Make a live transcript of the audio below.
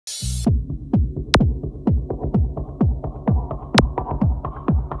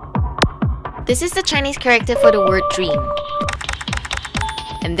This is the Chinese character for the word dream.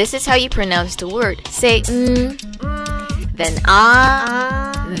 And this is how you pronounce the word. Say then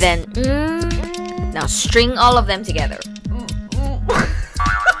then Now string all of them together.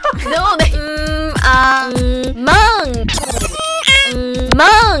 No, meng.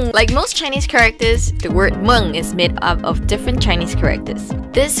 Meng. Like most Chinese characters, the word meng is made up of different Chinese characters.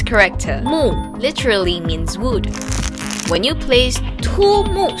 This character, mu, literally means wood. When you place two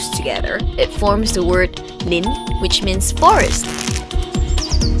mu's together, it forms the word lin, which means forest.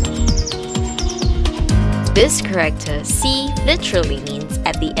 This character, si, literally means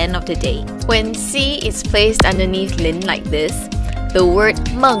at the end of the day. When si is placed underneath lin like this, the word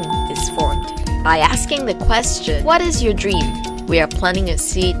meng is formed. By asking the question, what is your dream? We are planting a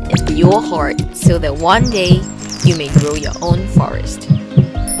seed in your heart so that one day you may grow your own forest.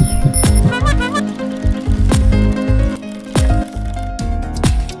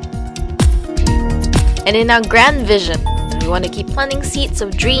 And in our grand vision, we want to keep planting seeds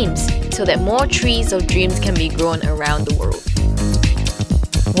of dreams so that more trees of dreams can be grown around the world.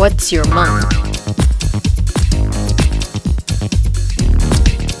 What's your meng?